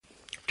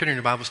Turning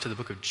your Bibles to the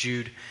book of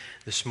Jude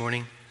this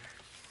morning.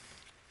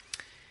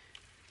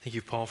 Thank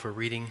you, Paul, for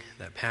reading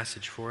that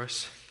passage for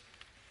us.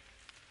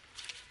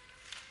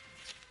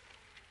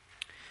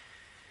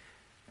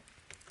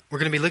 We're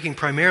going to be looking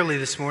primarily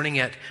this morning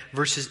at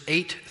verses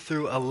 8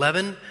 through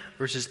 11.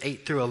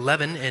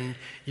 And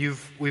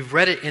we've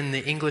read it in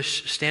the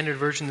English Standard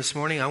Version this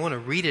morning. I want to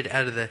read it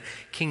out of the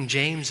King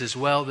James as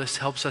well. This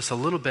helps us a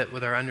little bit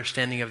with our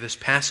understanding of this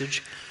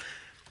passage.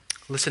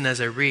 Listen as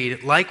I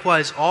read.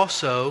 Likewise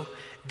also,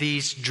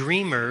 these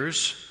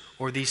dreamers,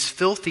 or these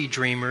filthy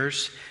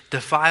dreamers,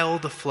 defile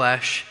the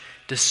flesh,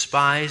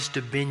 despise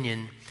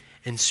dominion,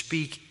 and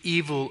speak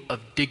evil of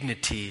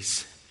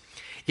dignities.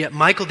 Yet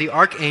Michael the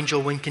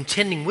archangel, when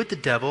contending with the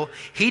devil,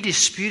 he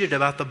disputed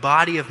about the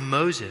body of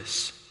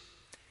Moses.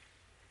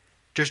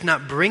 Durst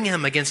not bring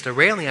him against a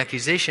railing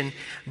accusation,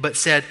 but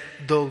said,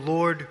 The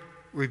Lord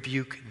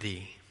rebuke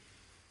thee.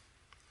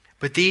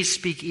 But these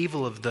speak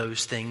evil of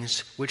those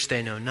things which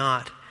they know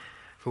not,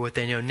 for what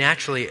they know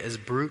naturally as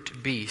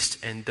brute beasts,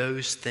 and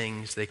those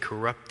things they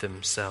corrupt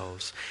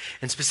themselves.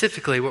 And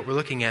specifically what we're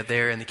looking at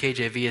there in the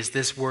KJV is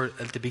this word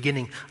at the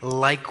beginning,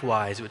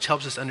 likewise, which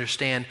helps us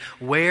understand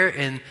where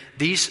in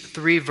these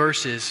three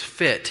verses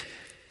fit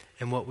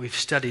in what we've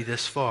studied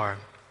this far.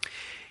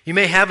 You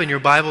may have in your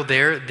Bible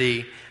there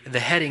the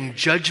heading,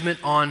 Judgment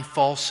on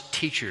False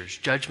Teachers.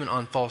 Judgment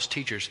on False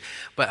Teachers.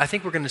 But I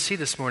think we're going to see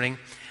this morning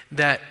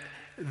that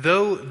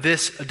though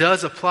this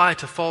does apply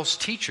to false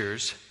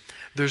teachers,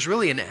 there's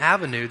really an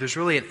avenue, there's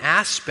really an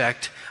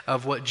aspect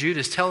of what Jude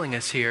is telling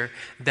us here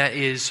that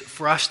is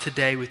for us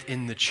today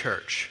within the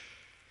church.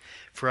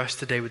 For us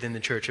today within the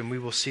church, and we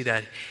will see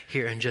that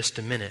here in just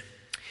a minute.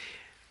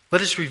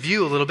 Let us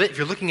review a little bit. If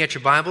you're looking at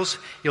your Bibles,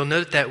 you'll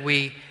note that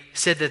we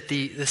said that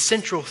the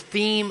central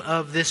theme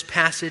of this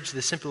passage,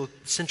 the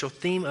central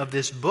theme of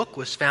this book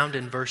was found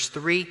in verse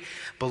 3.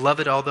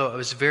 Beloved, although I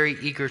was very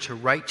eager to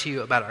write to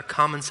you about our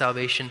common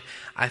salvation,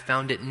 I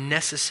found it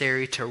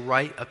necessary to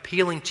write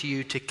appealing to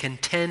you to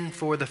contend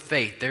for the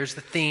faith. There's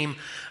the theme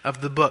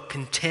of the book,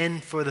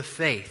 contend for the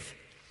faith.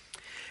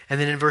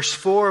 And then in verse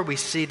 4, we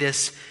see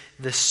this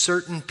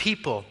certain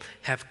people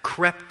have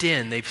crept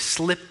in, they've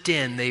slipped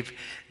in,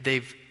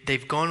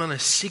 they've gone on a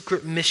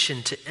secret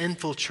mission to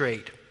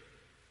infiltrate.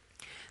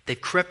 They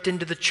crept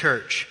into the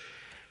church,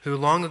 who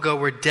long ago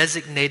were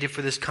designated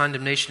for this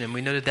condemnation. And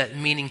we noted that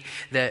meaning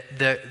that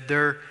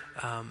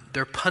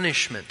their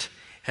punishment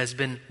has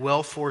been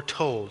well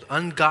foretold.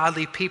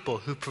 Ungodly people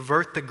who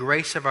pervert the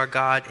grace of our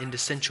God into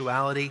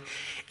sensuality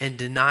and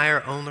deny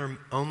our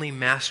only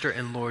Master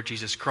and Lord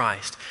Jesus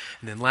Christ.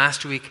 And then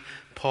last week,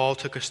 Paul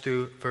took us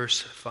through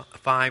verse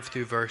 5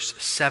 through verse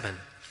 7.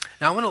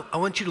 Now I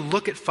want you to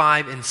look at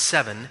 5 and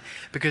 7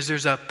 because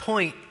there's a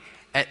point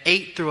at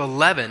 8 through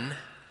 11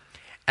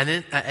 and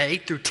then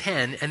 8 through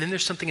 10, and then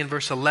there's something in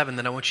verse 11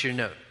 that I want you to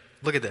note.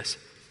 Look at this.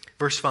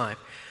 Verse 5.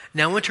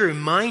 Now I want to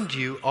remind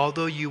you,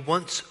 although you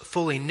once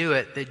fully knew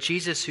it, that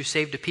Jesus who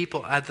saved a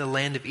people out of the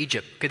land of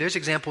Egypt. Okay, there's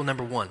example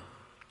number 1.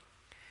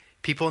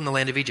 People in the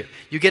land of Egypt.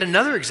 You get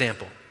another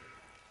example.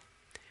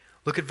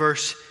 Look at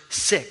verse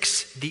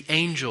 6, the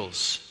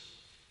angels.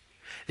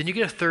 Then you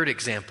get a third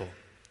example.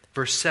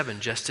 Verse 7,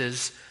 just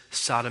as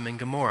Sodom and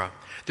Gomorrah.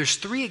 There's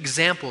 3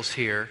 examples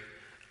here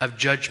of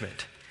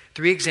judgment.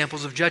 3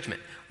 examples of judgment.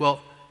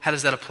 Well, how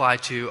does that apply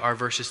to our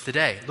verses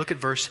today? Look at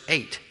verse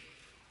 8.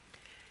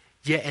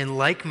 Yet in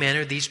like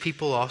manner, these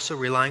people also,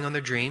 relying on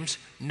their dreams,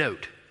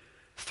 note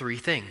 3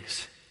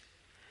 things.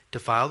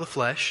 Defile the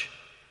flesh,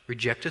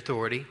 reject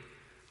authority,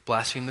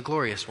 blaspheme the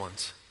glorious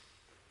ones.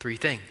 3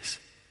 things.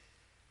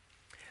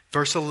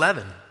 Verse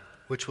 11,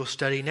 which we'll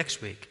study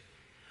next week.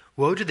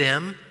 Woe to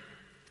them,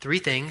 3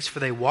 things, for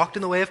they walked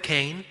in the way of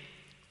Cain,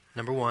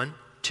 number 1.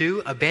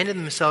 2, abandoned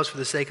themselves for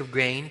the sake of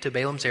gain to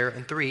Balaam's error.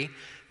 And 3,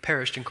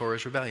 perished in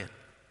Korah's rebellion.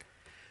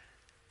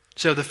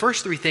 So the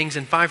first 3 things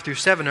in 5 through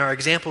 7 are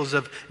examples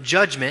of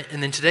judgment.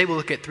 And then today we'll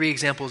look at 3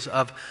 examples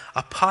of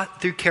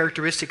 3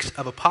 characteristics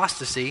of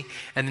apostasy.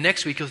 And the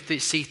next week you'll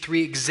see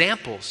 3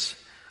 examples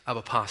of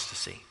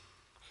apostasy.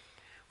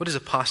 What is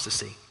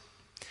apostasy?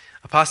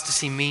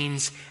 Apostasy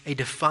means a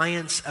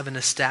defiance of an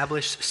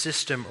established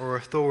system or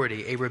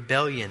authority, a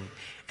rebellion,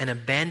 an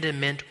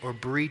abandonment or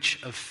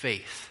breach of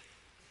faith.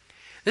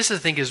 This, I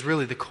think, is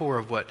really the core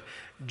of what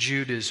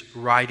Jude is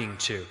writing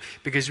to.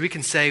 Because we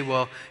can say,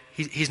 well,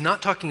 he's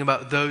not talking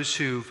about those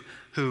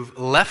who've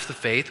left the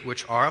faith,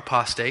 which are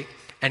apostate,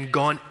 and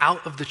gone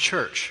out of the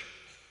church.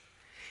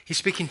 He's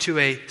speaking to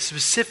a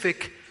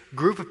specific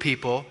group of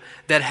people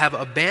that have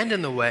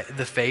abandoned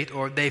the faith,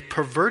 or they've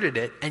perverted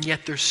it, and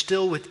yet they're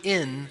still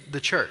within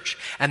the church.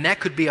 And that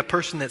could be a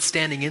person that's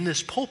standing in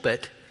this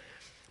pulpit,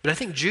 but I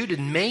think Jude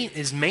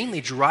is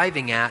mainly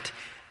driving at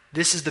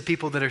this is the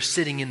people that are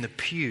sitting in the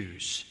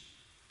pews.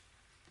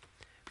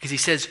 Because he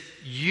says,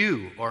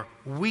 you or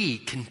we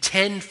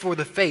contend for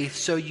the faith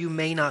so you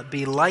may not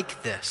be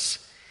like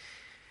this.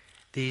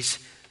 These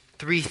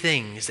 3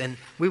 things. And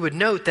we would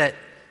note that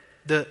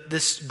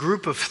this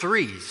group of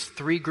threes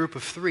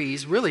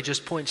really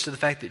just points to the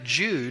fact that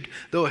Jude,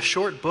 though a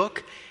short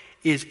book,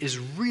 is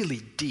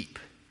really deep.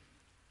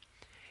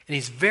 And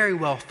he's very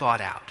well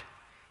thought out.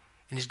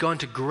 And he's gone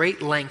to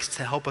great lengths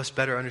to help us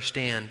better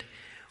understand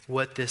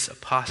what this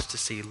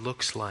apostasy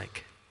looks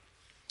like.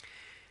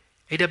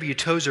 A.W.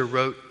 Tozer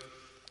wrote,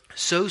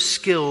 "So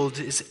skilled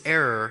is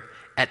error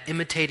at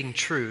imitating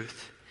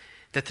truth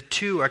that the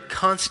two are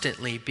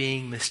constantly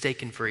being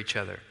mistaken for each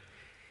other.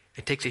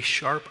 It takes a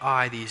sharp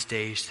eye these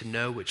days to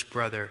know which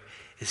brother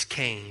is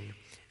Cain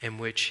and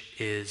which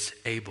is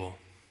Abel."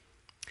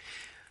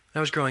 When I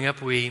was growing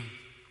up,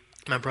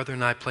 my brother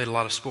and I played a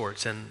lot of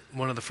sports, and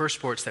one of the first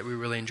sports that we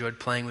really enjoyed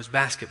playing was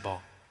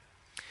basketball.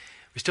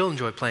 We still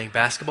enjoy playing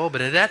basketball,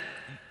 but at that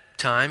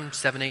time,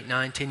 7, 8,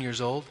 9, 10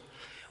 years old,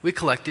 we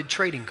collected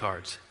trading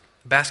cards,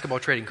 basketball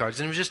trading cards.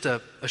 And it was just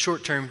a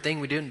short-term thing.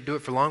 We didn't do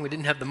it for long. We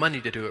didn't have the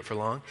money to do it for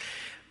long.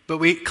 But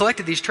we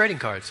collected these trading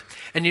cards.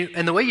 And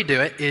the way you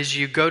do it is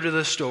you go to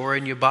the store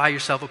and you buy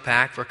yourself a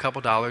pack for a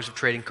couple dollars of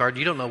trading cards.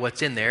 You don't know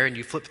what's in there, and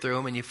you flip through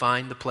them and you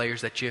find the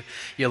players that you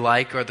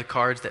like or the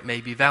cards that may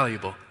be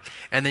valuable.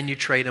 And then you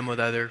trade them with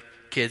other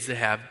kids that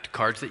have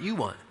cards that you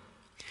want.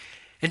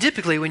 And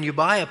typically when you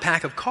buy a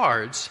pack of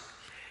cards,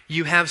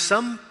 you have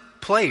some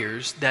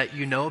players that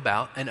you know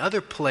about and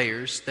other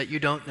players that you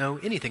don't know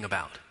anything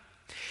about.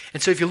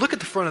 And so if you look at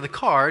the front of the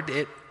card,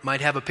 it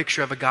might have a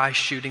picture of a guy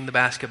shooting the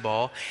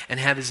basketball and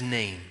have his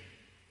name.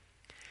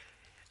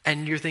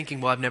 And you're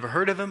thinking, well, I've never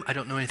heard of him. I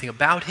don't know anything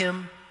about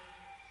him.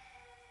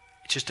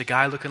 It's just a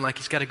guy looking like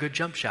he's got a good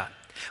jump shot.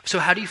 So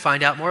how do you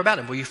find out more about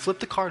him? Well, you flip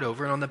the card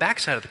over, and on the back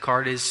side of the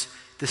card is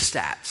the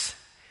stats,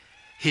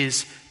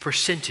 his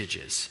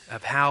percentages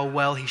of how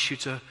well he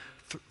shoots a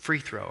free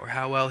throw, or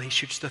how well he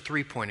shoots the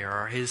three-pointer,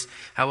 or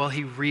how well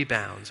he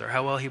rebounds, or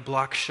how well he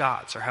blocks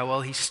shots, or how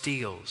well he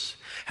steals,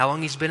 how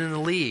long he's been in the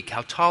league,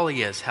 how tall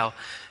he is, how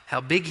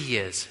big he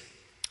is,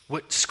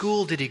 what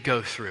school did he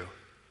go through.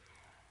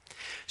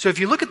 So if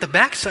you look at the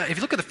back side, if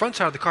you look at the front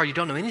side of the card, you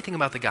don't know anything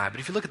about the guy. But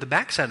if you look at the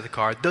back side of the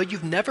card, though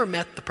you've never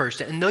met the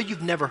person, and though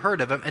you've never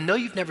heard of him, and though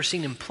you've never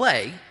seen him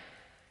play,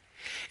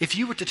 if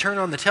you were to turn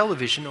on the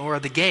television or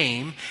the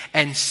game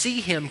and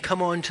see him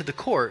come onto the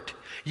court,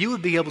 you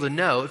would be able to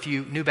know, if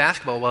you knew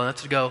basketball well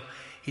enough, to go,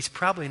 he's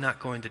probably not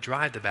going to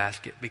drive the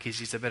basket because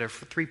he's a better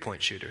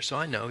three-point shooter. So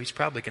I know he's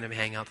probably going to be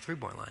hanging out the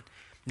three-point line.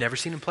 Never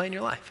seen him play in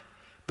your life,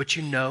 but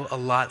you know a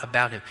lot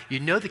about him.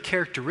 You know the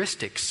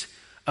characteristics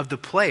of the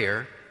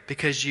player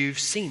because you've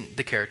seen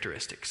the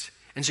characteristics.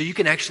 And so you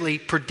can actually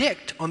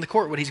predict on the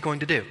court what he's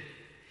going to do.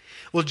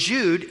 Well,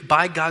 Jude,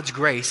 by God's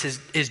grace,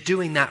 is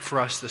doing that for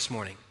us this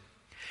morning.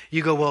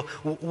 You go, well,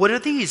 what are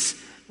these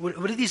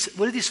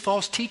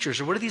false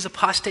teachers, or what are these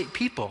apostate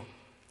people?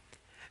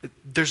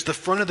 There's the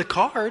front of the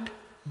card,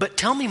 but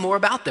tell me more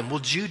about them. Well,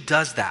 Jude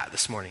does that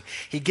this morning.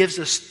 He gives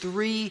us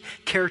 3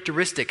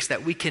 characteristics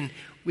that we can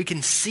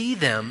see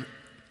them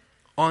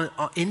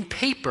in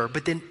paper,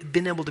 but then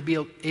been able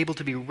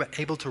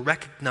to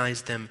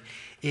recognize them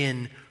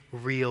in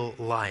real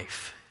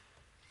life.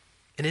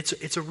 And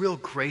it's a real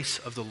grace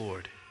of the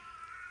Lord.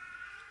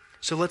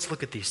 So let's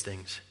look at these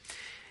things.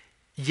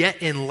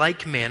 Yet in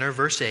like manner,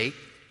 verse 8,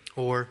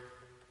 or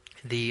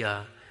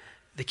the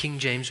King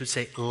James would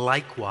say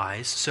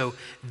likewise. So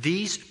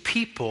these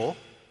people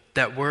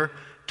that we're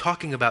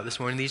talking about this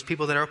morning, these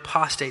people that are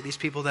apostate, these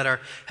people that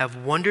have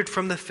wandered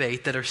from the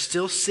faith, that are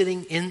still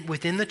sitting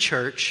within the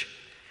church,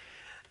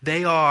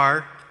 they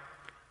are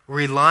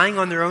relying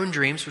on their own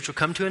dreams, which we'll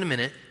come to in a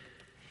minute.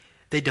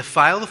 They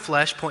defile the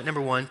flesh, point number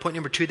 1. Point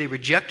number 2, they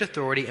reject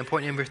authority. And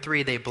point number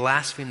 3, they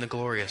blaspheme the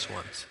glorious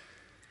ones.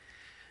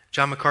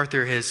 John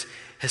MacArthur has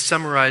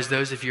summarized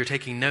those, if you're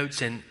taking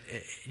notes and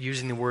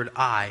using the word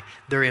I.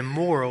 They're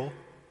immoral,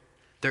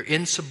 they're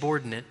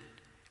insubordinate,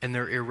 and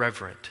they're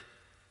irreverent.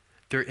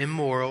 They're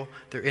immoral,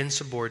 they're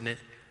insubordinate,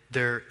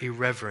 they're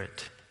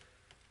irreverent.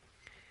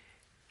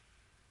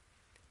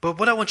 But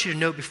what I want you to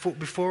note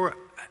before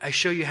I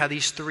show you how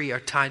these 3 are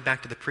tied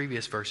back to the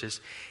previous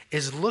verses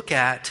is look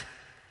at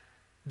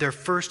their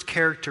first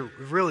character,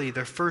 really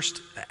their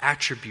first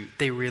attribute.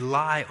 They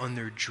rely on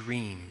their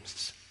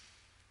dreams.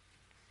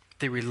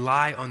 They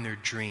rely on their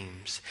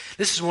dreams.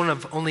 This is one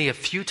of only a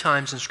few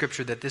times in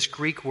Scripture that this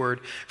Greek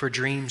word for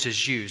dreams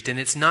is used, and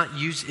it's not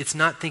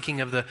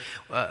thinking of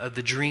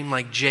the dream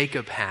like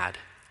Jacob had.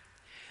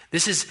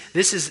 This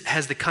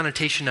has the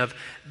connotation of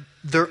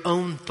their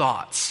own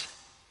thoughts.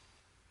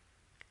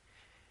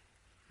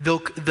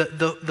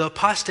 The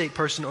apostate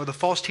person or the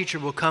false teacher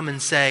will come and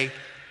say,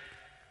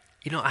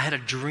 I had a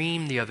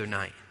dream the other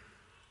night.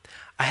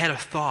 I had a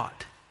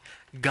thought.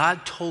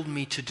 God told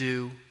me to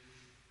do.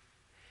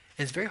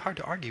 And it's very hard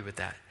to argue with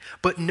that.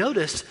 But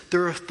notice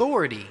their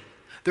authority.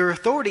 Their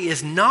authority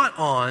is not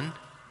on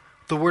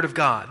the Word of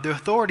God. Their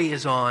authority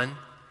is on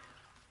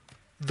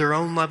their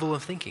own level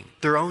of thinking,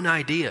 their own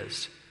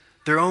ideas,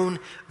 their own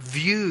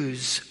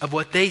views of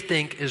what they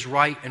think is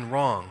right and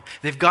wrong.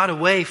 They've got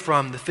away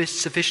from the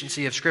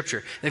sufficiency of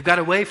Scripture. They've got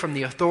away from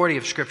the authority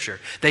of Scripture.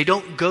 They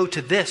don't go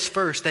to this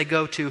first. They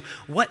go to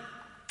what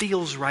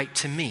feels right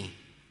to me.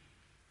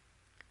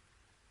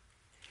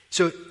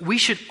 So we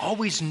should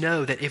always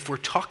know that if we're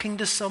talking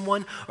to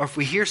someone, or if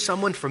we hear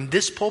someone from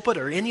this pulpit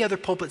or any other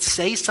pulpit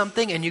say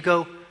something and you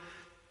go,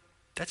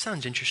 That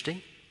sounds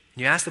interesting.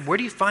 And you ask them, where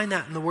do you find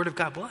that in the Word of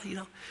God? Well,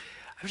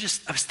 I was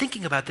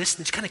thinking about this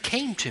and it kind of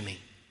came to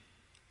me.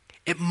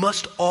 It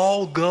must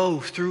all go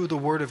through the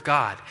Word of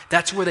God.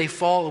 That's where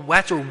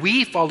that's where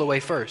we fall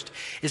away first,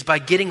 is by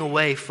getting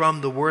away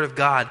from the Word of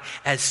God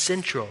as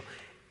central,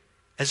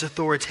 as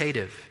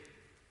authoritative.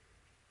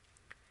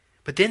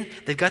 But then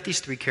they've got these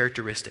three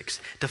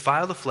characteristics: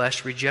 defile the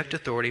flesh, reject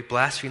authority,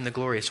 blaspheme the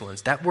glorious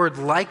ones. That word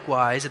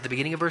likewise at the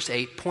beginning of verse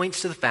 8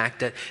 points to the fact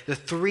that the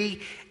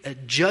three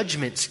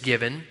judgments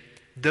given,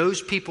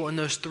 those people in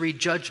those three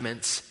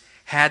judgments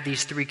had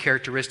these three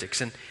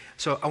characteristics. And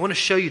so I want to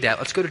show you that.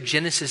 Let's go to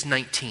Genesis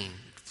 19.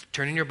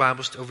 Turn in your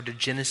Bibles over to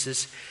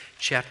Genesis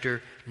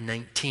chapter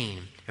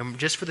 19. And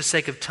just for the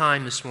sake of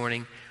time this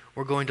morning,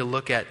 we're going to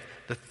look at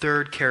the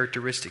third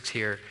characteristics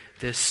here,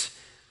 this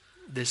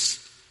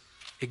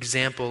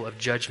example of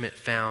judgment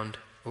found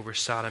over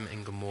Sodom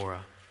and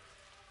Gomorrah.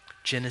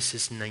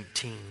 Genesis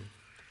 19.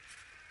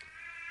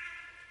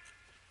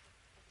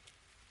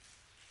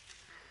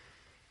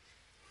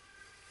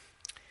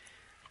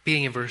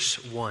 Beginning in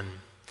verse 1.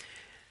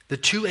 The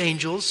two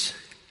angels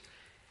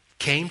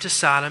came to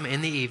Sodom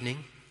in the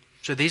evening.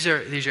 So these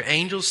are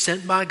angels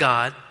sent by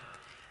God,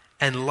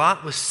 and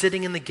Lot was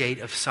sitting in the gate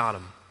of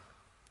Sodom.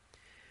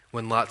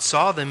 When Lot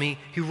saw them, he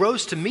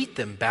rose to meet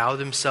them, bowed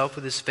himself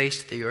with his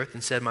face to the earth,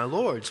 and said, "My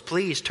lords,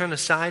 please turn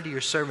aside to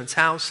your servant's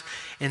house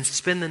and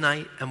spend the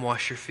night and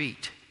wash your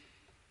feet.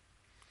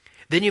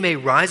 Then you may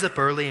rise up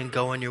early and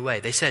go on your way."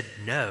 They said,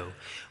 "No,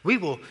 we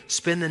will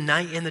spend the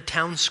night in the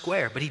town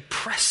square." But he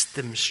pressed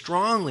them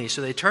strongly, so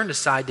they turned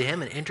aside to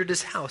him and entered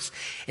his house.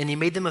 And he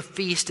made them a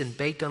feast and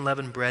baked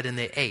unleavened bread, and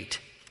they ate.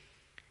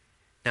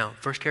 Now,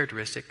 first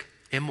characteristic,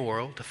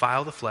 immoral,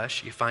 defile the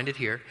flesh. You find it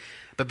here.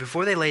 But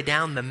before they lay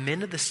down, the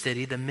men of the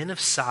city, the men of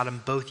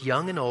Sodom, both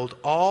young and old,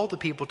 all the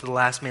people to the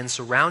last man,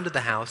 surrounded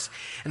the house.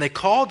 And they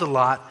called to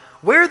Lot,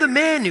 "Where are the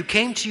men who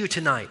came to you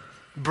tonight?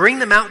 Bring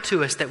them out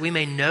to us that we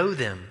may know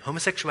them."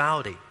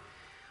 Homosexuality.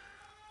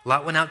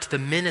 Lot went out to the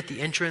men at the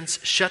entrance,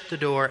 shut the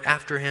door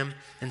after him,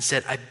 and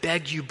said, "I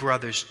beg you,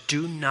 brothers,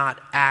 do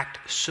not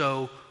act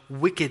so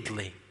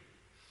wickedly.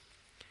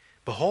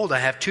 Behold, I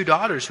have 2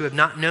 daughters who have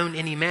not known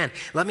any man.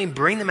 Let me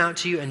bring them out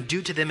to you and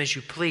do to them as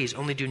you please.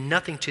 Only do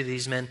nothing to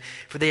these men,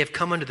 for they have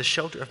come under the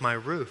shelter of my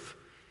roof."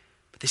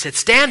 But they said,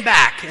 "Stand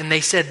back." And they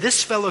said,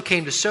 "This fellow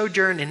came to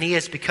sojourn, and he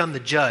has become the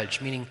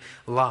judge," meaning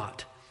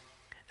Lot.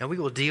 "Now we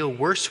will deal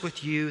worse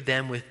with you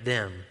than with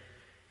them."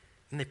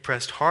 And they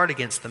pressed hard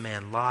against the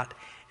man Lot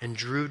and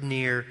drew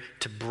near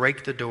to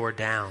break the door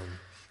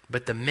down.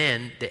 But the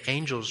men, the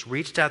angels,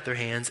 reached out their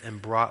hands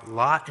and brought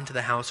Lot into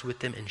the house with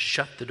them and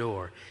shut the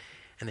door.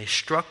 And they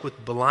struck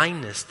with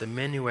blindness the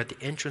men who were at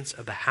the entrance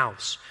of the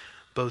house,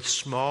 both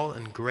small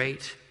and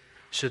great,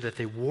 so that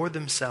they wore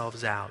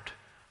themselves out,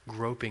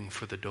 groping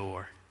for the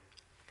door.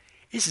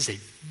 This is a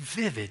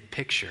vivid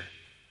picture,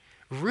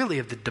 really,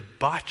 of the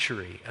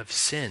debauchery of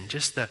sin,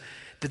 just the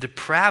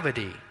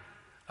depravity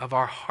of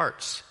our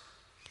hearts.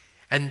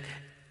 And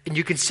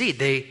you can see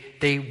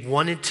they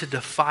wanted to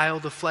defile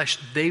the flesh.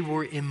 They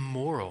were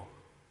immoral.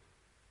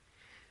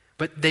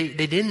 But they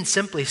didn't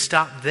simply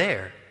stop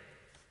there.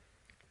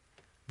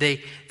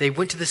 They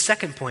went to the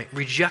second point,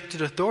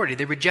 rejected authority.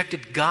 They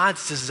rejected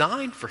God's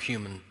design for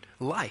human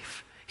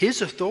life,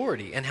 His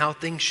authority and how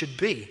things should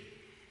be.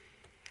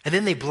 And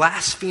then they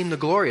blasphemed the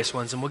glorious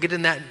ones, and we'll get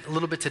in that a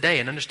little bit today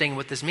and understanding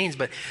what this means.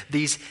 But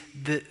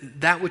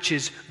that which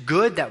is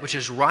good, that which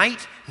is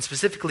right, and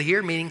specifically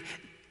here meaning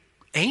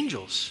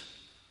angels,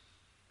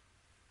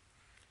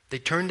 they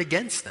turned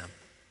against them.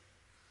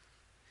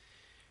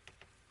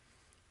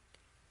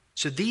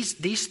 So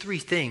these three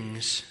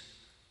things,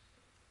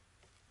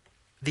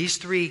 these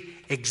three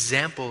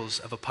examples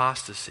of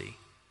apostasy,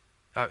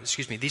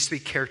 these three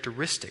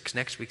characteristics,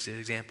 next week's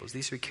examples,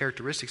 these three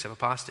characteristics of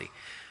apostasy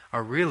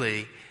are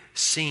really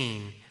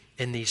seen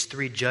in these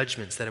three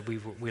judgments that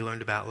we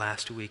learned about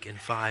last week in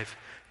 5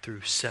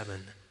 through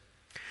 7.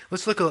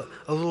 Let's look a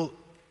little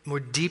more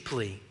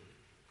deeply,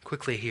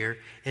 quickly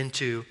here,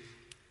 into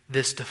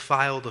this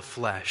defile the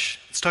flesh.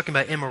 It's talking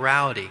about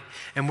immorality.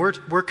 And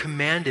we're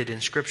commanded in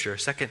Scripture,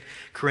 2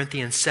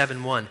 Corinthians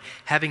 7:1,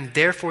 "Having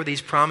therefore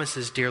these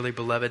promises, dearly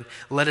beloved,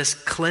 let us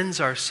cleanse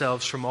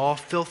ourselves from all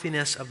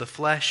filthiness of the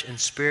flesh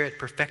and spirit,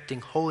 perfecting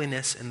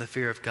holiness in the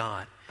fear of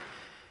God."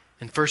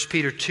 In 1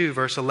 Peter 2,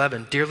 verse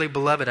 11, "Dearly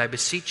beloved, I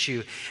beseech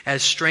you,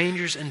 as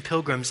strangers and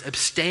pilgrims,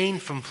 abstain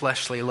from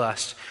fleshly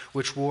lust,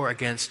 which war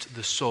against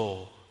the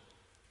soul."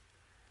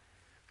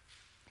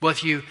 Well,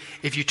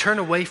 if you turn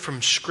away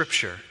from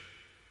Scripture,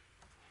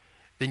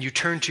 then you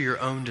turn to your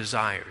own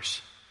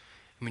desires.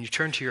 And when you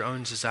turn to your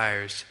own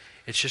desires,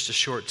 it's just a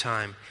short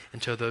time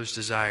until those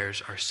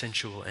desires are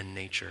sensual in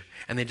nature,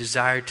 and they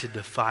desire to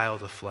defile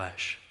the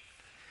flesh.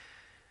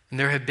 And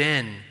there have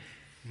been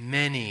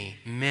many,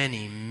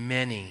 many,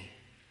 many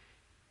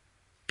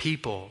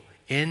people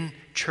in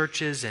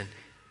churches and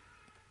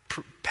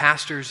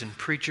pastors and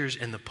preachers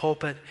in the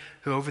pulpit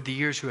who over the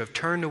years who have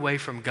turned away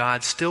from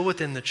God, still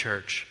within the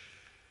church.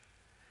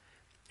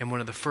 And one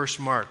of the first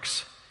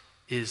marks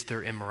is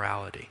their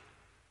immorality.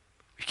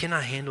 We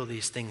cannot handle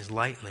these things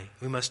lightly.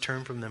 We must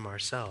turn from them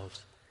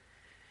ourselves.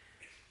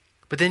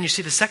 But then you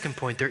see the second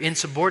point. They're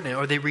insubordinate,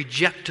 or they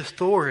reject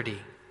authority.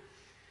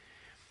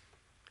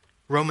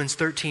 Romans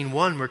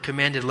 13:1, we're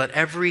commanded, let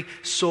every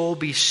soul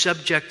be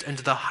subject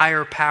unto the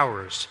higher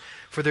powers,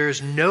 for there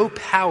is no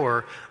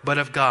power but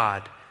of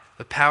God,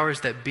 the powers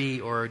that be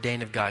or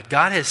ordained of God.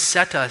 God has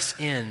set us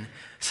in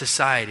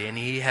society, and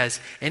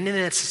in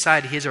that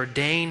society He has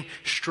ordained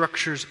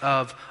structures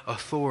of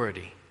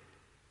authority.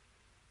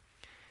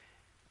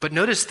 But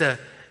notice the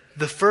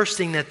first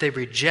thing that they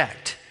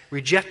reject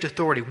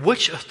authority.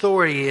 Which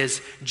authority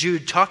is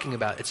Jude talking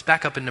about? It's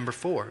back up in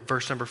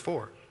verse number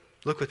 4.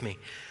 Look with me.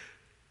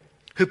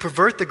 Who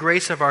pervert the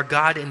grace of our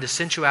God into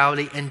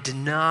sensuality and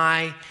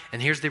deny,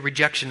 and here's the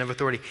rejection of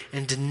authority,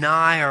 and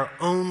deny our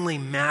only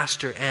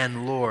Master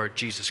and Lord,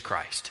 Jesus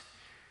Christ.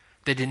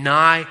 They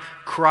deny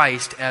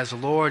Christ as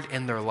Lord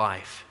in their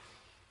life.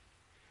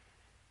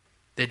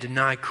 They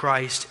deny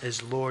Christ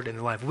as Lord in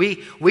their life.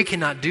 We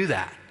cannot do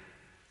that.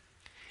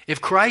 If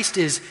Christ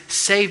is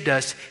saved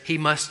us, He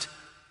must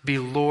be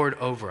Lord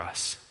over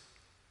us.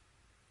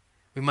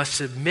 We must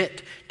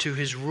submit to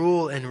His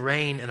rule and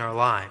reign in our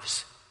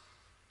lives.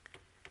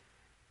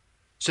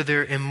 So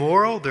they're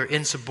immoral, they're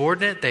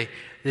insubordinate, they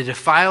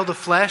defile the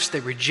flesh,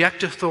 they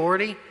reject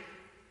authority,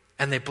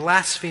 and they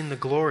blaspheme the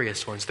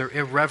glorious ones. They're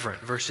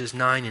irreverent, verses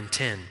 9 and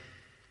 10.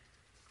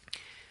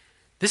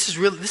 This is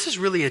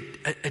really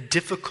a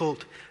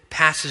difficult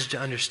passage to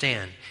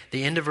understand,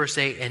 the end of verse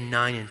 8 and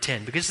 9 and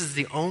 10, because this is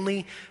the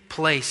only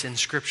place in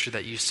Scripture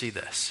that you see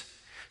this.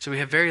 So we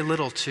have very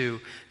little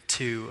to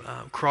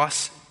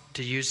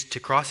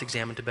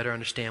cross-examine to better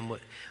understand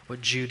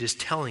what Jude is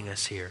telling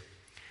us here.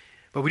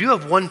 But we do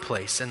have one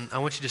place, and I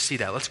want you to see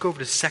that. Let's go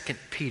over to 2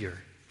 Peter.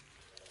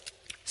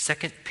 2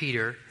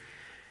 Peter,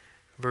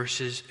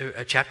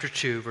 chapter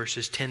 2,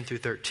 verses 10 through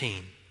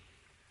 13.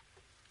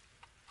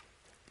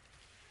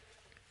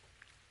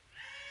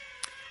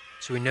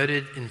 So we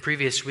noted in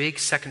previous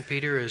weeks, 2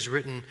 Peter is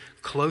written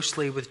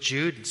closely with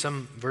Jude, in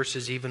some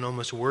verses even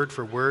almost word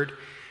for word.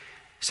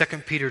 2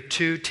 Peter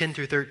 2, 10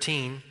 through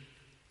 13.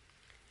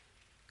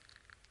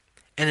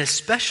 And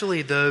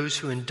especially those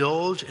who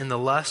indulge in the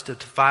lust of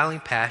defiling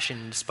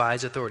passion and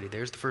despise authority.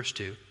 There's the first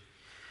two.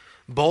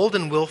 Bold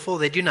and willful,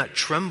 they do not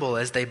tremble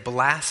as they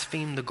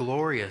blaspheme the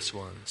glorious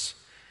ones.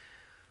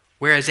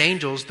 Whereas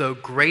angels, though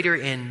greater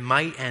in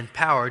might and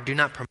power, do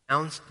not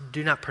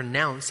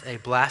pronounce a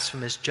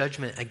blasphemous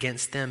judgment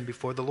against them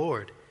before the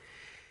Lord.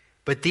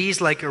 But these,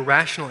 like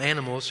irrational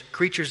animals,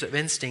 creatures of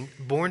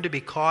instinct, born to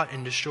be caught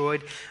and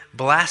destroyed,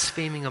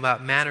 blaspheming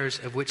about matters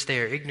of which they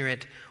are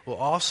ignorant, will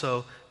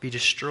also be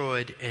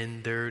destroyed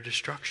in their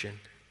destruction.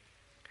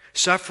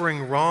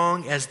 Suffering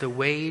wrong as the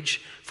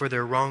wage for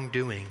their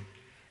wrongdoing,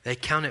 they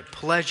count it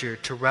pleasure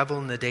to revel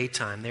in the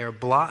daytime. They are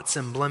blots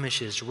and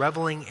blemishes,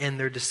 reveling in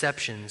their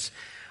deceptions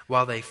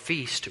while they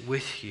feast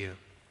with you.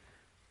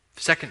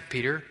 2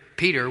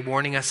 Peter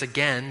warning us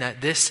again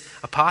that this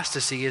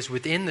apostasy is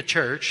within the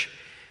church,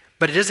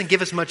 but it doesn't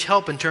give us much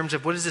help in terms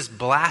of what does this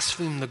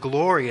blaspheme the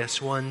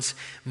glorious ones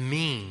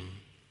mean.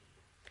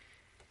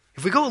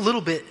 If we go a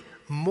little bit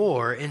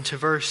more into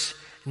verse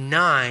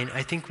 9,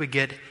 I think we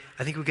get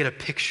a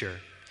picture.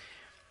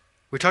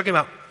 We're talking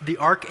about the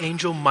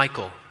archangel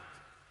Michael.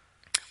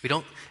 We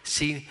don't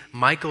see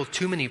Michael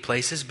too many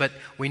places, but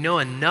we know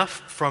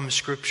enough from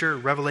Scripture,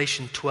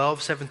 Revelation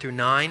 12, 7 through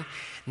 9.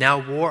 Now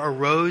war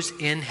arose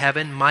in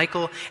heaven,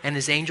 Michael and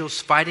his angels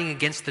fighting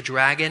against the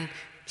dragon,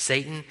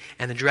 Satan,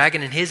 and the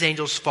dragon and his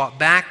angels fought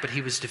back, but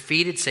he was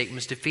defeated. Satan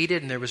was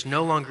defeated, and there was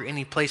no longer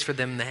any place for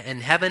them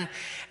in heaven.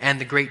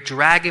 And the great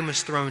dragon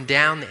was thrown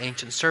down, the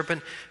ancient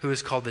serpent, who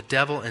is called the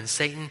devil and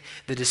Satan,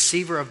 the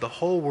deceiver of the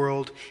whole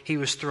world. He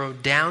was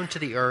thrown down to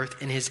the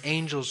earth, and his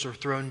angels were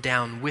thrown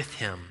down with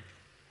him.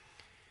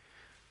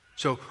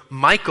 So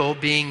Michael,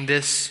 being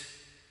the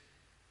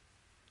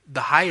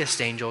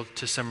highest angel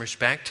to some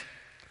respect,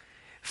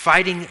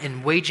 fighting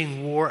and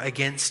waging war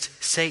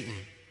against Satan.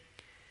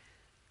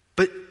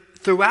 But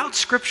throughout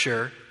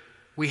Scripture,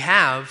 we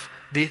have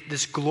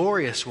this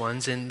glorious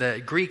ones, and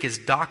the Greek is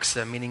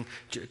doxa, meaning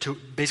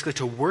basically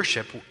to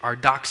worship. Our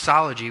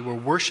doxology, we're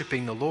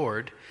worshiping the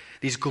Lord.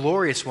 These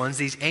glorious ones,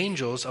 these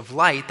angels of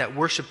light that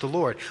worship the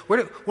Lord.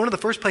 One of the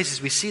first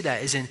places we see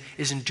that is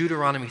in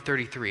Deuteronomy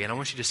 33, and I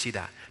want you to see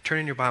that. Turn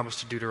in your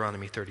Bibles to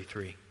Deuteronomy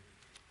 33.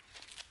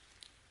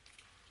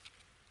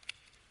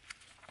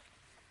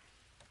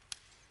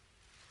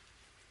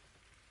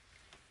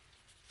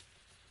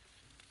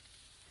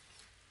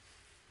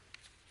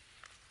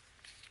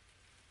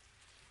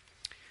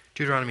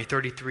 Deuteronomy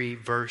 33,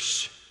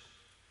 verse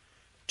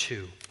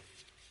 2.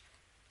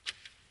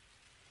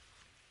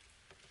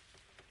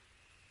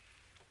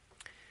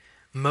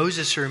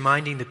 Moses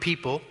reminding the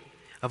people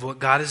of what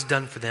God has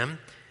done for them.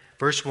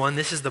 Verse 1,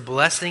 this is the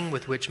blessing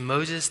with which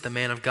Moses, the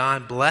man of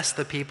God, blessed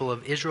the people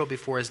of Israel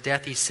before his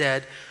death. He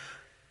said,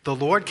 the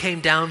Lord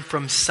came down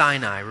from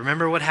Sinai.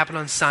 Remember what happened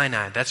on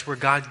Sinai. That's where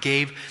God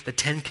gave the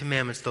 10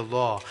 Commandments, the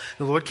law.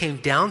 The Lord came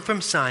down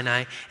from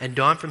Sinai and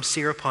dawned from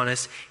Seir upon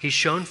us. He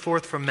shone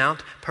forth from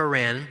Mount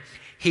Paran.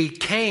 He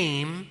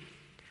came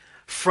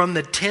from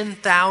the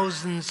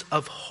 10,000s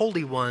of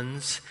holy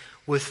ones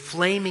with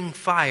flaming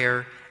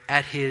fire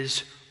at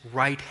his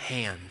right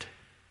hand.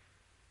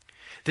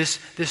 This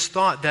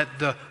thought that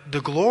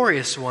the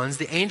glorious ones,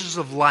 the angels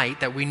of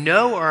light that we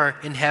know are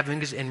in heaven,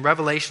 because in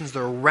Revelations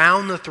they're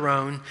around the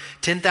throne,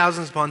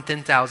 10,000s upon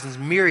 10,000s,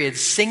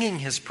 myriads singing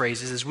his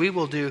praises, as we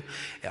will do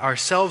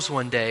ourselves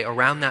one day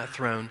around that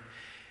throne.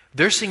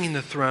 They're singing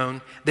the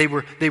throne. They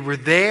were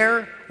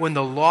there when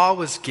the law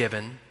was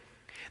given.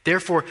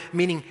 Therefore,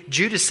 meaning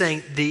Jude is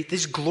saying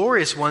these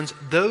glorious ones,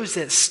 those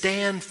that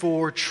stand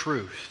for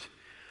truth,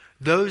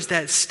 those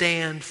that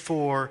stand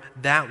for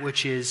that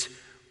which is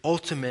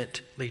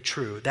ultimately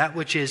true, that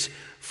which is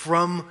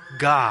from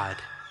God.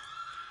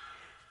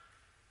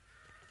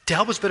 To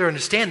help us better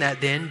understand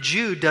that, then,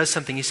 Jude does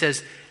something. He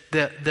says,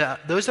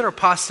 those that are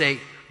apostate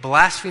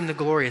blaspheme the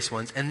glorious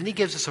ones, and then he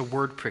gives us a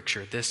word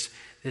picture, this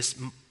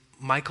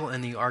Michael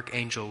and the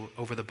archangel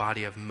over the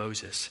body of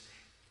Moses,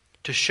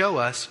 to show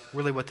us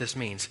really what this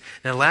means.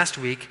 Now, last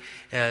week,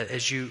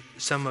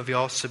 some of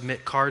y'all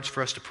submit cards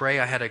for us to pray,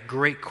 I had a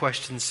great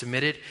question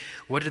submitted.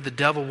 What did the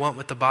devil want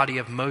with the body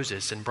of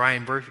Moses? And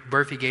Brian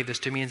Murphy gave this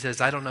to me and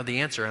says, I don't know the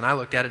answer. And I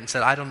looked at it and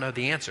said, I don't know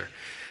the answer.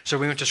 So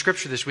we went to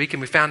Scripture this week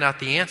and we found out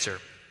the answer.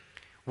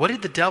 What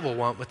did the devil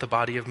want with the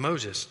body of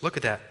Moses? Look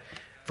at that.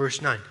 Verse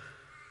 9.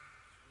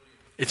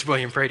 It's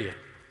William Pradia.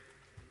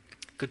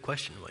 Good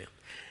question, William.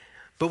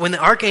 But when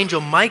the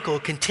archangel Michael,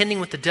 contending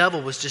with the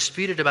devil, was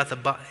disputing about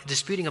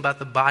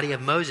the body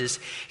of Moses,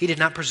 he did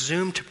not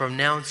presume to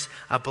pronounce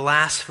a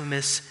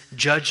blasphemous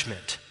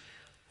judgment.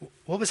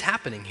 What was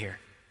happening here?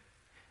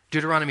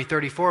 Deuteronomy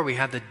 34, we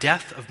have the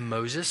death of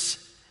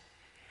Moses.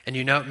 And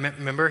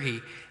remember,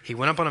 he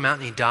went up on a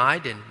mountain, he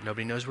died, and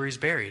nobody knows where he's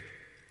buried.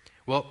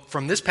 Well,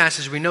 from this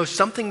passage, we know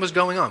something was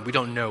going on. We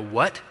don't know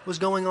what was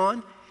going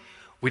on.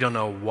 We don't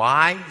know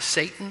why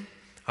Satan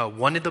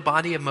wanted the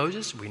body of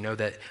Moses. We know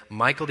that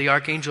Michael the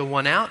archangel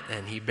went out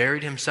and he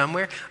buried him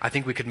somewhere. I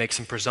think we could make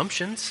some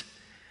presumptions.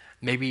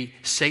 Maybe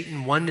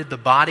Satan wanted the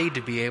body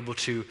to be able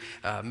to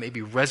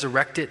maybe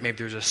resurrect it. Maybe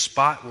there's a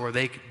spot where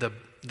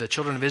the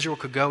children of Israel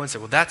could go and say,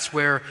 well, that's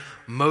where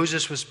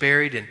Moses was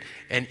buried.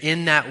 And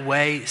in that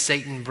way,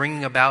 Satan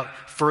bringing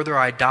about further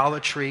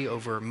idolatry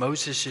over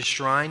Moses'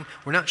 shrine.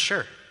 We're not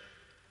sure.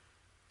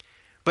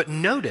 But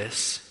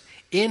notice,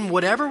 in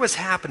whatever was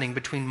happening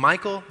between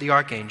Michael the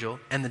archangel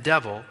and the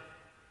devil,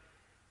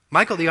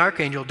 Michael the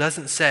archangel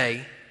doesn't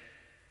say,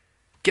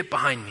 get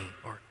behind me,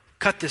 or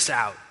cut this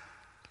out.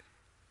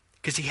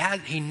 Because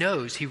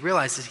he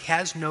realizes he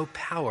has no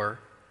power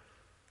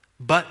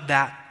but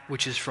that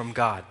which is from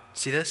God.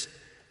 See this?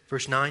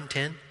 Verse 9,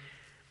 10.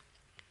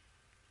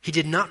 He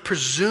did not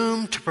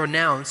presume to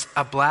pronounce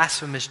a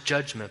blasphemous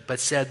judgment, but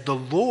said, the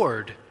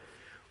Lord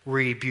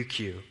rebuke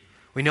you.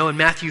 We know in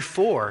Matthew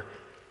 4,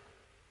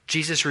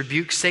 Jesus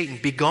rebukes Satan.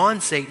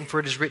 Begone, Satan, for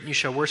it is written, you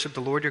shall worship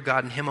the Lord your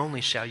God, and him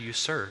only shall you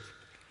serve.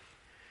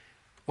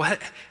 Well,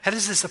 how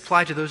does this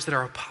apply to those that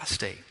are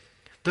apostate?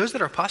 Those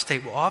that are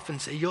apostate will often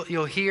say,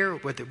 you'll hear,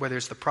 whether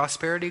it's the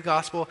prosperity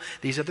gospel,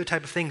 these other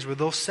type of things, where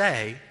they'll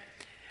say,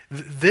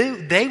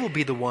 they will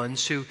be the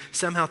ones who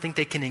somehow think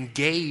they can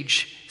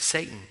engage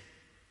Satan.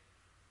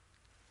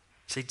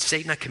 Say,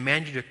 Satan, I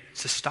command you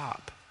to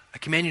stop. I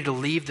command you to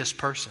leave this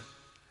person.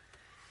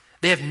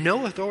 They have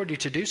no authority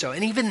to do so.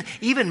 And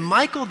even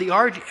Michael the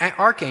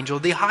archangel,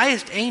 the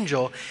highest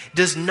angel,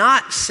 does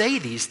not say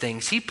these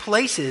things. He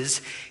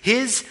places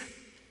his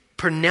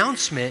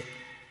pronouncement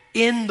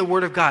in the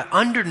Word of God,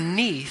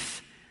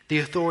 underneath the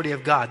authority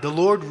of God. The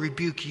Lord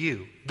rebuke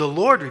you. The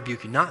Lord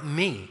rebuke you, not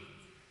me.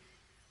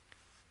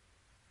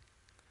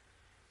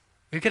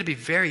 We've got to be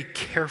very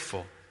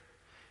careful.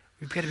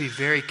 We've got to be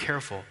very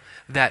careful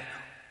that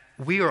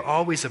we are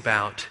always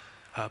about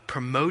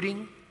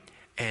promoting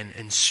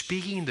and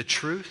speaking the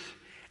truth.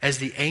 As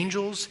the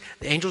angels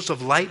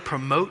of light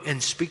promote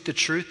and speak the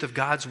truth of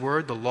God's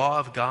word, the law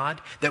of God,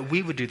 that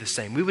we would do the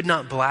same. We would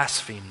not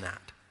blaspheme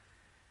that.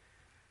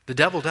 The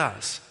devil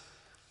does.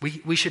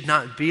 We should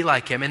not be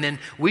like him, and then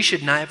we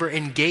should never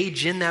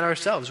engage in that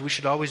ourselves. We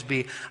should always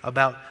be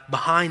about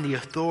behind the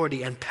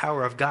authority and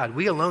power of God.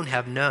 We alone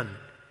have none,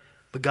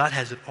 but God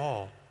has it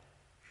all.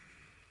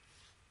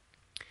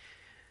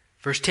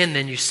 Verse 10,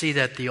 then you see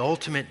that the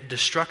ultimate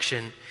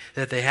destruction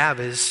that they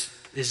have is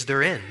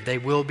their end. They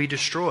will be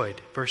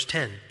destroyed. Verse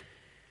 10.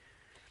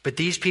 But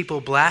these people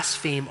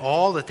blaspheme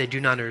all that they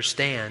do not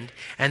understand,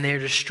 and they are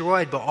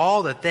destroyed by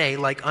all that they,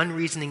 like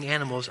unreasoning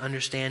animals,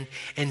 understand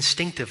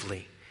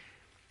instinctively.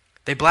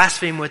 They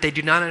blaspheme what they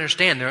do not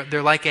understand.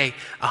 They're like a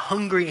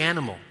hungry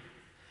animal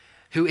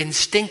who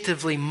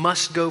instinctively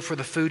must go for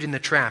the food in the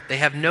trap. They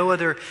have no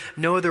other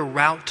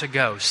route to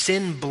go.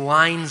 Sin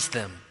blinds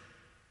them.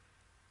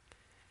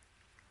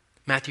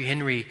 Matthew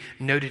Henry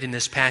noted in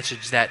this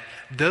passage that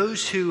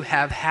those who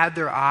have had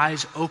their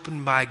eyes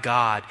opened by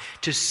God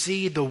to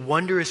see the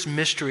wondrous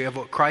mystery of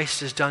what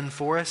Christ has done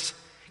for us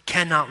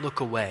cannot look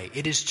away.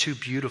 It is too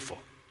beautiful.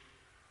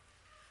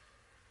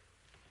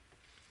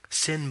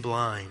 Sin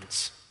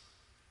blinds.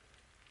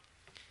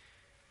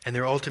 And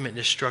their ultimate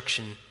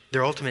destruction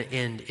Their ultimate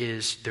end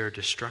is their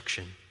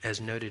destruction, as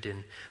noted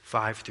in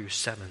 5 through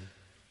 7.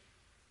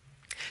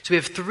 So we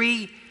have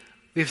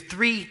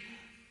three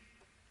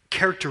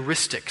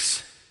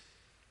characteristics,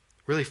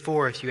 really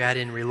 4 if you add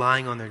in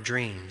relying on their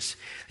dreams.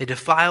 They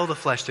defile the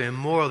flesh, they're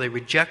immoral, they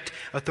reject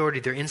authority,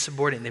 they're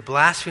insubordinate, they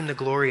blaspheme the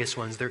glorious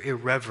ones, they're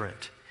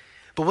irreverent.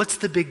 But what's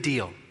the big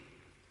deal?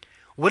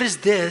 What does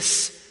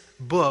this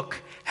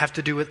book have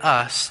to do with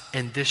us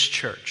and this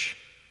church?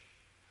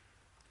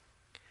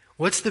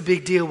 What's the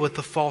big deal with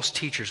the false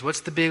teachers?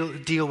 What's the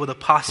big deal with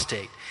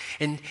apostate?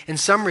 And in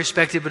some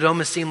respect, it would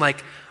almost seem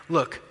like,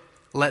 look,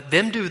 let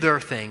them do their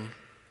thing,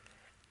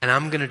 and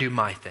I'm going to do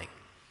my thing.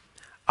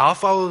 I'll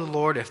follow the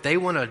Lord. If they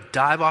want to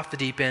dive off the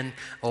deep end,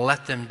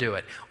 let them do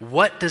it.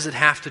 What does it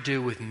have to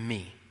do with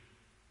me?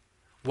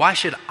 Why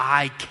should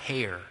I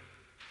care?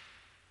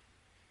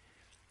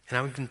 And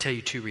I'm going to tell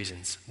you 2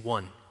 reasons.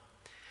 1,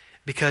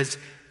 because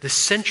the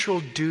central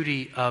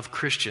duty of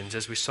Christians,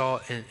 as we saw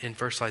in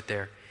First Light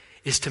there,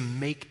 is to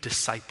make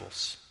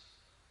disciples.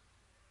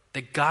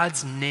 That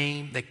God's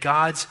name, that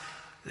God's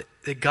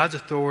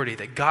authority,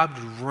 that God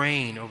would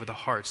reign over the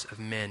hearts of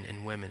men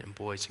and women and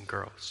boys and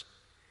girls.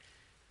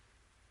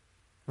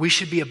 We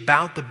should be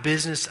about the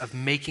business of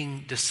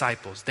making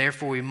disciples.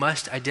 Therefore, we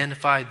must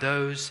identify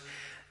those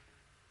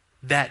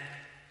that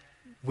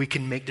we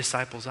can make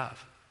disciples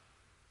of.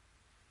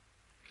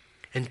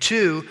 And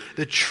 2,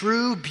 the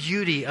true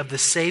beauty of the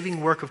saving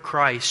work of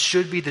Christ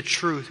should be the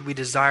truth we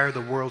desire the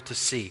world to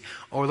see.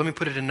 Or let me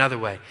put it another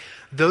way.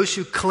 Those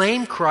who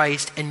claim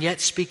Christ and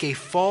yet speak a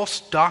false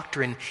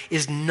doctrine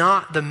is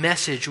not the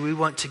message we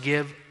want to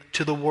give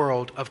to the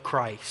world of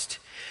Christ.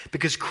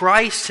 Because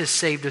Christ has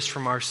saved us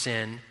from our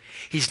sin.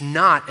 He's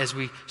not, as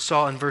we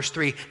saw in verse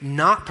 3,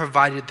 not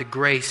provided the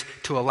grace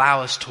to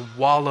allow us to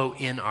wallow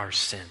in our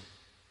sin.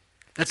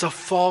 That's a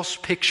false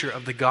picture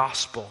of the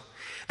gospel.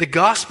 The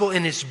gospel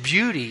in its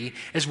beauty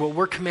is what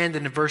we're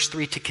commanded in verse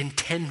 3 to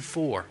contend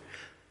for.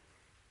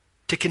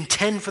 To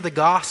contend for the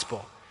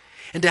gospel.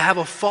 And to have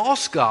a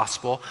false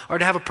gospel, or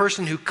to have a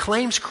person who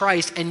claims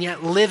Christ and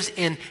yet lives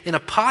in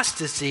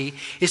apostasy,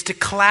 is to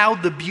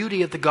cloud the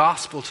beauty of the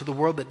gospel to the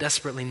world that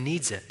desperately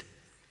needs it.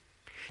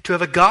 To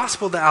have a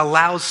gospel that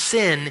allows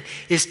sin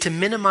is to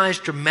minimize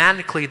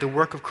dramatically the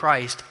work of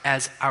Christ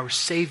as our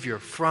Savior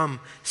from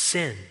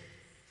sin.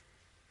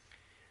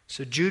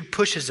 So Jude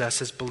pushes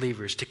us as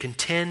believers to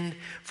contend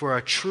for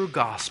a true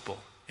gospel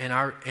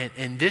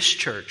in this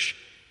church,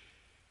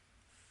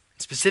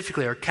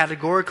 specifically or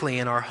categorically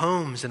in our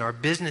homes, in our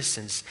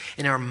businesses,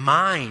 in our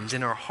minds,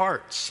 in our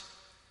hearts,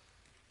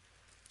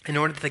 in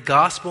order that the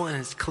gospel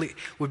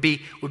would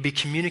be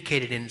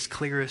communicated in its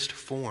clearest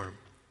form,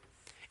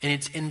 in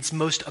its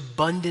most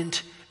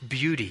abundant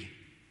beauty,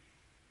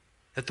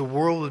 that the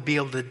world would be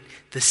able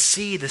to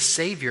see the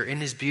Savior in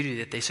His beauty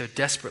that they so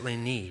desperately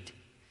need.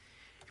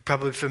 You're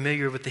probably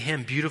familiar with the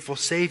hymn, Beautiful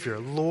Savior,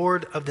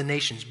 Lord of the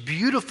Nations.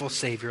 Beautiful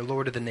Savior,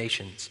 Lord of the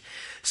Nations.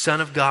 Son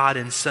of God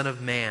and Son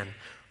of Man.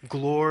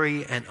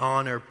 Glory and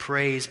honor,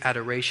 praise,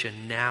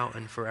 adoration, now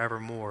and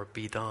forevermore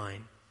be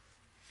thine.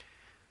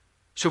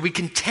 So we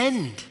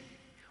contend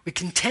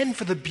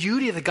for the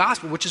beauty of the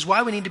gospel, which is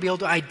why we need to be able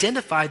to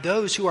identify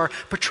those who are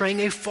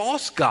portraying a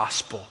false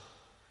gospel.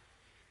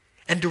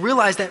 And to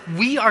realize that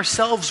we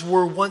ourselves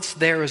were once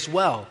there as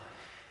well.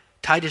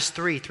 Titus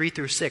 3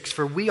 through 6.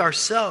 For we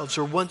ourselves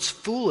were once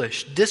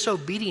foolish,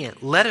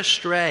 disobedient, led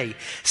astray,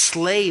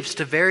 slaves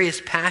to various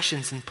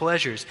passions and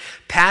pleasures,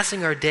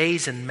 passing our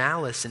days in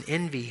malice and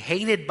envy,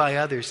 hated by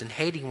others and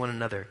hating one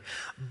another.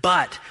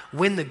 But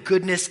when the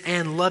goodness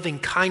and loving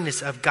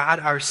kindness of God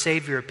our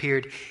Savior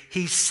appeared,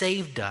 He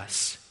saved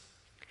us.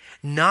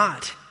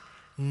 Not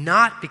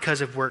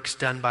because of works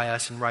done by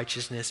us in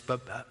righteousness,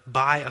 but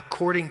by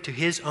according to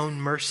His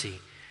own mercy,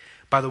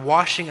 by the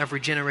washing of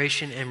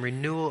regeneration and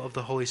renewal of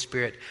the Holy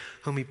Spirit,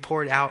 whom He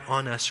poured out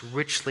on us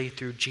richly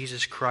through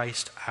Jesus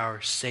Christ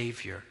our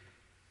Savior.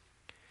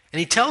 And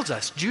he tells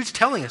us, Jude's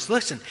telling us,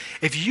 listen,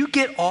 if you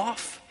get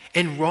off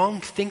in wrong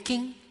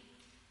thinking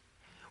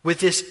with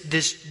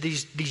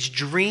these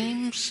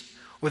dreams,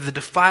 with the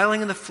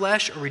defiling of the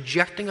flesh or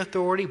rejecting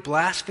authority,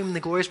 blaspheming the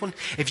glorious one,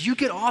 if you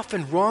get off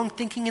in wrong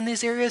thinking in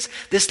these areas,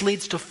 this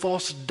leads to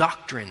false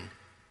doctrine.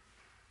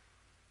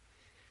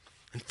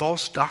 And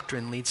false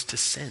doctrine leads to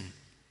sin.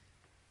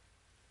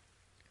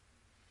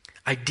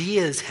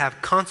 Ideas have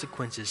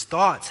consequences.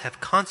 Thoughts have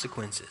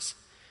consequences.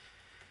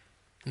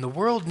 And the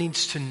world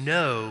needs to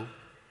know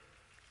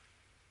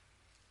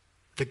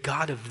the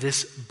God of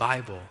this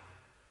Bible.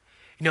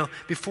 You know,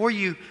 before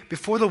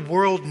the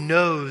world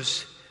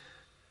knows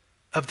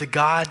of the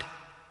God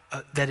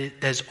that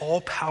is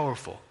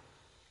all-powerful,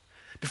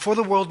 before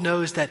the world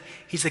knows that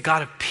He's a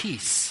God of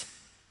peace,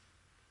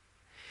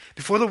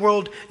 before the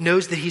world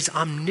knows that He's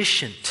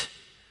omniscient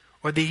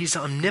or that He's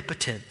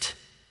omnipotent,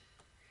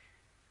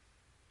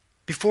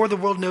 before the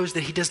world knows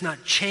that He does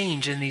not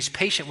change and He's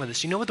patient with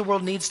us, you know what the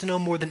world needs to know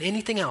more than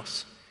anything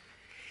else?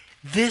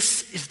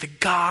 This is the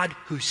God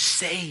who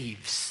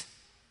saves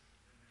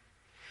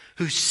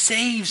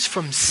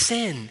from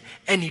sin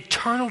and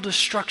eternal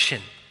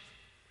destruction.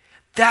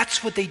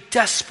 That's what they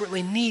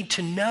desperately need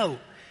to know.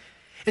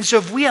 And so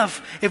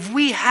if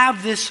we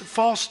have this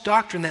false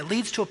doctrine that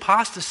leads to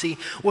apostasy,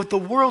 what the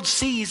world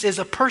sees is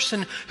a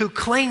person who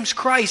claims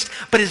Christ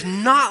but is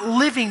not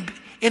living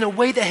in a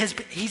way that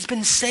he's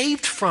been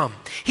saved from.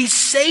 He's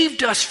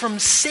saved us from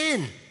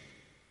sin.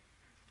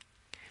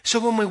 So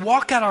when we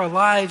walk out our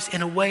lives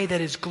in a way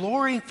that is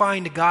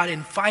glorifying to God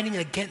and fighting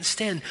against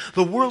sin,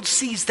 the world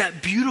sees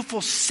that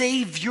beautiful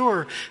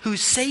Savior who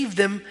saved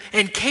them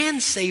and can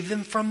save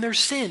them from their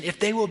sin if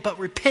they will but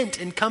repent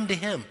and come to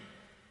Him.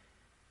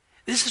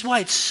 This is why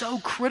it's so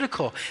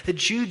critical that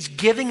Jude's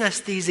giving us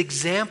these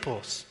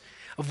examples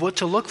of what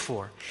to look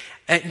for,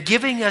 and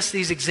giving us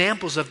these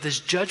examples of this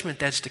judgment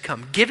that's to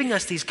come, giving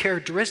us these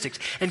characteristics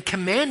and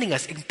commanding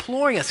us,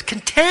 imploring us,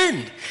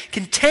 contend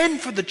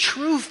for the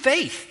true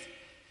faith.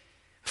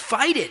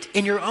 Fight it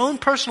in your own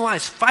personal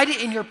lives. Fight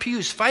it in your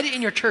pews. Fight it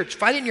in your church.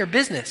 Fight it in your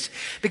business.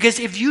 Because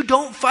if you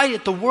don't fight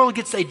it, the world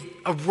gets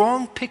a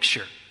wrong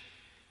picture.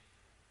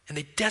 And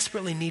they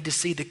desperately need to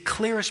see the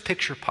clearest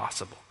picture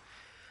possible.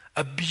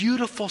 A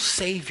beautiful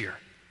Savior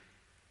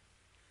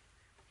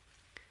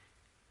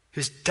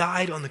who's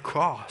died on the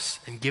cross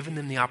and given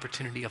them the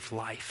opportunity of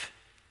life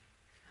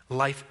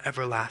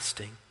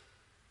everlasting.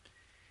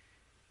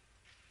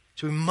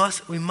 So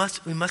we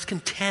must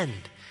contend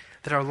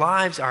that our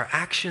lives, our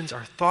actions,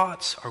 our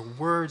thoughts, our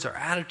words, our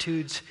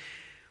attitudes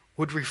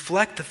would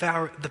reflect the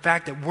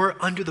fact that we're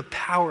under the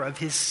power of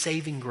His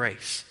saving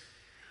grace.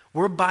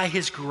 We're by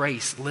His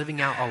grace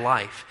living out a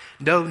life.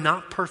 No,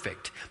 not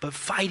perfect, but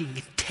fighting,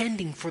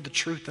 contending for the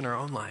truth in our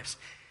own lives.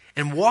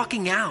 And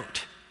walking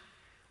out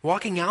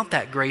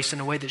that grace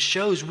in a way that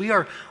shows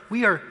we're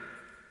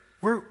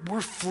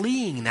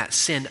fleeing that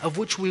sin of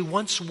which we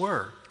once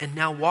were and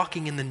now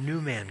walking in the new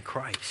man,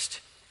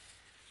 Christ.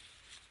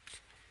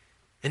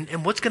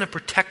 And what's going to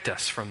protect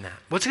us from that?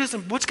 What's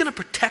going to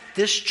protect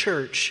this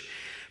church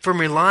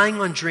from relying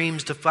on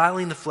dreams,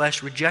 defiling the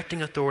flesh,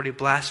 rejecting authority,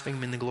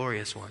 blaspheming the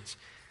glorious ones?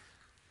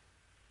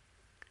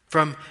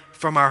 From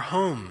our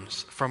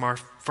homes, from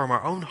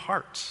our own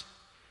hearts,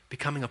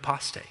 becoming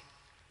apostate,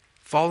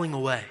 falling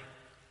away,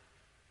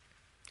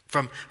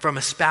 from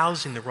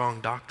espousing the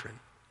wrong doctrine.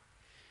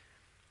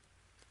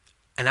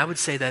 And I would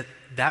say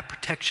that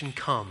protection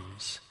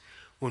comes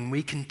when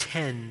we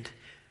contend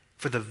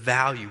for the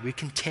value.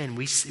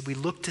 We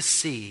look to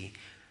see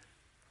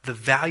the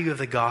value of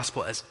the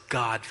gospel as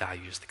God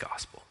values the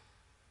gospel.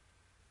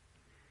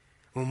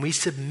 When we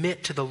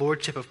submit to the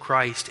lordship of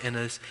Christ and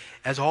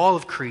as all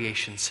of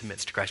creation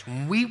submits to Christ,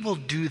 when we will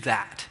do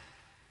that,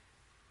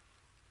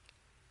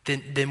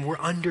 then we're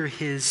under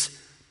His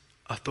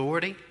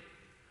authority,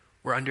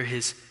 we're under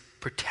His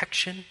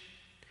protection.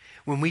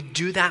 When we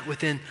do that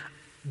within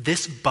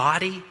this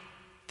body,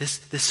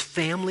 this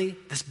family,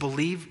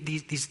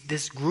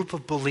 this group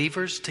of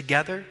believers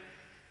together,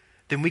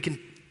 then we can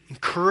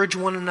encourage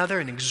one another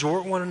and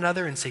exhort one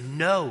another and say,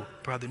 no,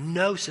 brother,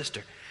 no,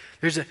 sister.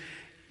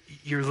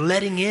 You're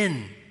letting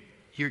in.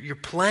 You're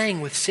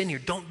playing with sin here.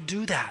 Don't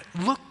do that.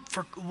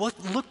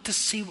 Look to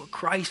see what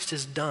Christ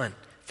has done.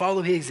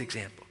 Follow His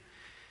example.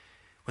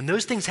 When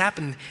those things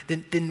happen,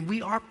 then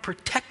we are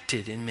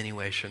protected in many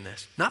ways from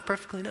this. Not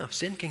perfectly, no.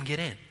 Sin can get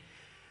in.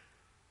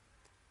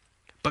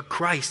 But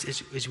Christ,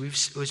 as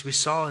we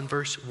saw in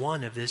verse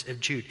 1 of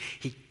Jude,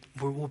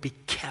 will be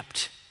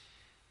kept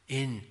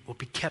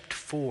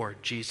for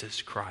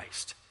Jesus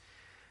Christ.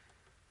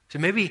 So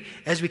maybe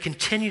as we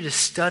continue to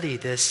study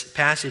this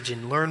passage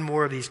and learn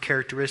more of these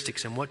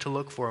characteristics and what to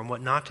look for and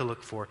what not to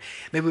look for,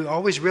 maybe we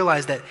always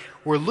realize that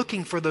we're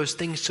looking for those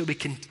things so we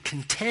can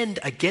contend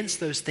against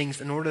those things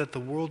in order that the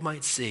world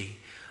might see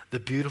the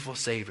beautiful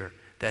Savior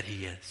that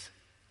He is.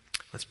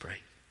 Let's pray.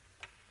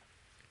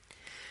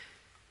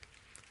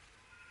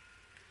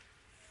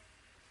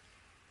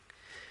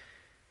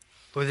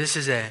 Lord, this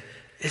is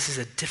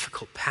a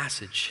difficult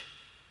passage.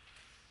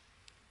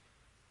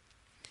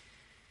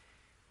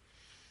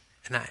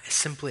 And I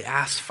simply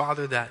ask,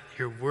 Father, that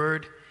your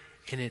word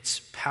in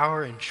its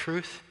power and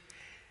truth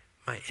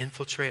might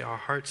infiltrate our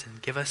hearts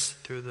and give us,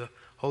 through the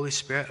Holy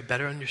Spirit, a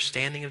better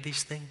understanding of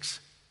these things.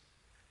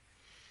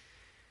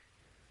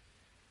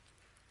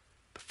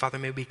 But Father,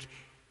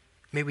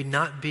 may we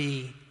not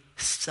be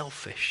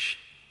selfish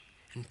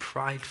and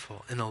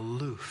prideful and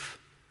aloof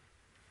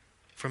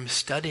from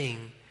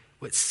studying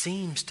what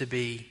seems to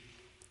be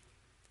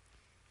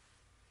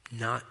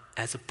not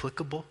as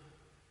applicable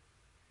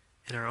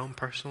in our own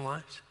personal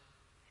lives.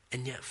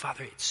 And yet,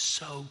 Father, it's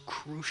so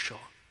crucial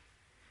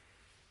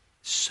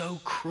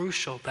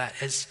that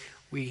as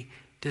we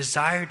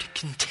desire to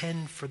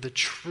contend for the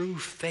true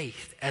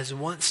faith as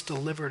once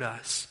delivered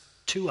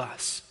to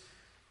us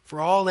for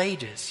all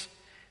ages,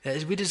 that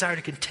as we desire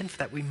to contend for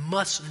that, we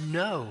must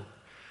know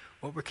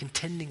what we're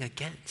contending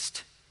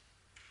against.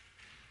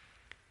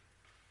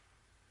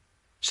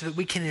 So that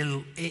we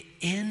can,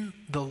 in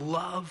the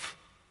love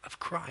of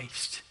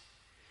Christ,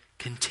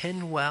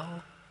 contend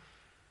well,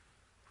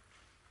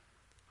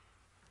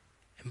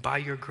 and by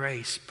your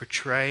grace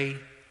portray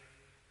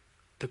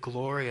the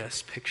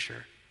glorious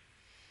picture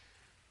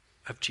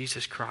of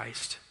Jesus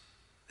Christ,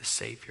 the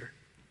Savior.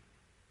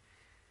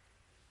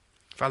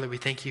 Father, we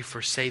thank you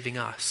for saving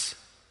us,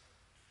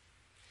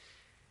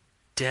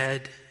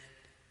 dead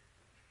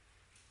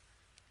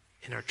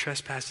in our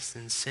trespasses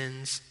and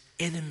sins,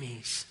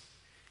 enemies,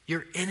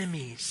 your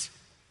enemies.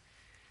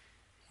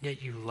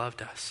 Yet you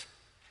loved us.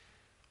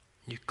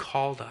 You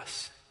called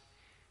us.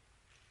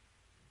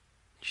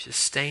 You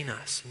sustain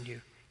us and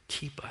you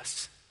keep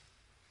us.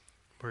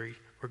 We're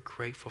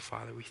grateful,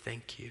 Father. We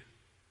thank you.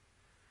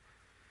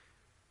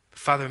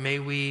 Father, may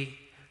we,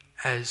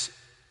 as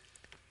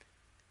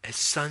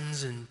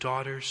sons and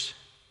daughters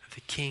of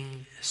the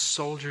King, as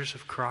soldiers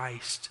of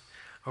Christ,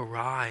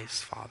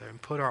 arise, Father,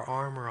 and put our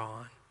armor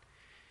on.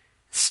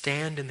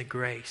 Stand in the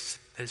grace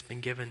that has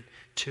been given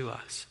to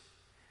us.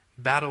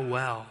 Battle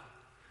well,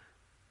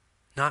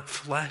 not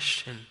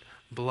flesh and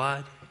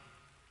blood,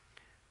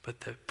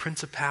 but the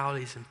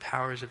principalities and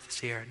powers of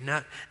this air.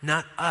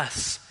 Not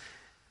us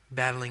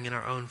battling in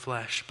our own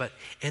flesh, but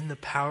in the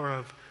power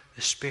of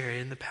the Spirit,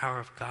 in the power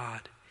of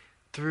God,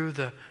 through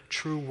the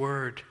true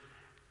word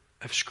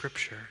of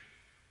Scripture,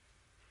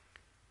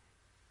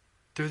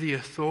 through the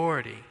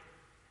authority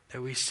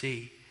that we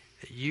see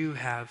that you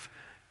have,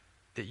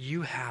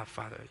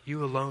 Father,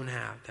 you alone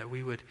have, that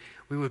we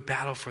would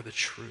battle for the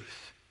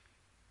truth.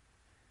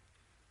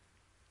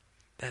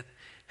 That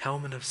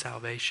helmet of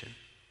salvation,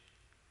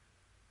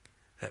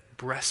 that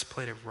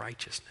breastplate of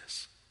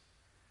righteousness.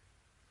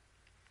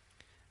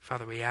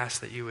 Father, we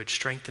ask that you would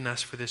strengthen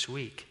us for this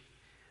week.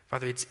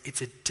 Father,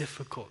 it's a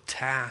difficult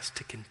task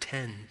to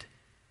contend.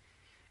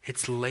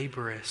 It's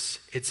laborious.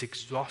 It's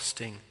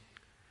exhausting.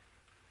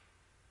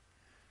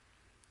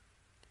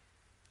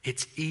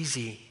 It's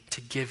easy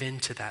to give in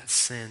to that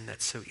sin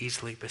that so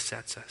easily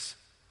besets us.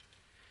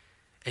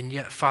 And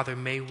yet, Father,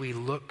 may we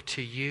look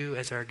to you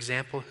as our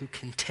example who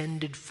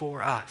contended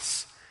for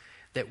us,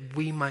 that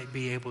we might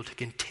be able to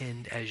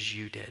contend as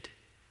you did.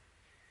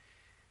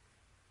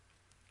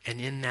 And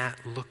in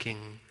that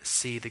looking,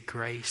 see the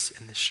grace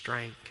and the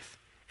strength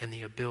and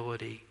the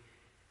ability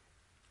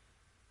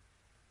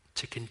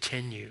to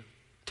continue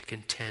to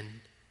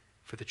contend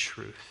for the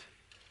truth.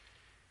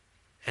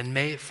 And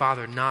may it,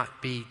 Father,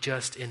 not be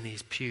just in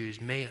these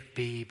pews. May it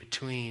be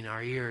between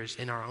our ears,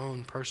 in our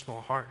own personal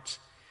hearts.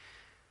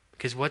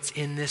 Because what's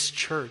in this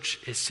church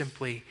is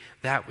simply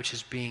that which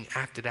is being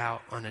acted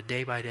out on a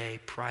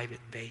day-by-day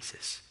private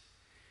basis.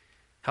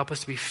 Help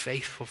us to be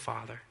faithful,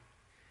 Father.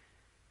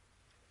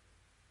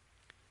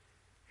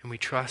 And we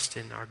trust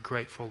and are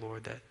grateful,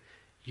 Lord, that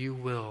you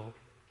will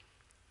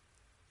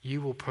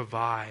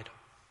provide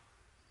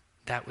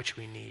that which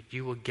we need.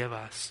 You will give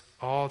us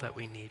all that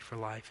we need for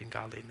life and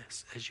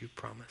godliness, as you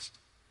promised.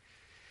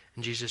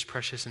 In Jesus'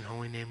 precious and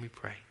holy name we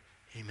pray.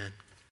 Amen.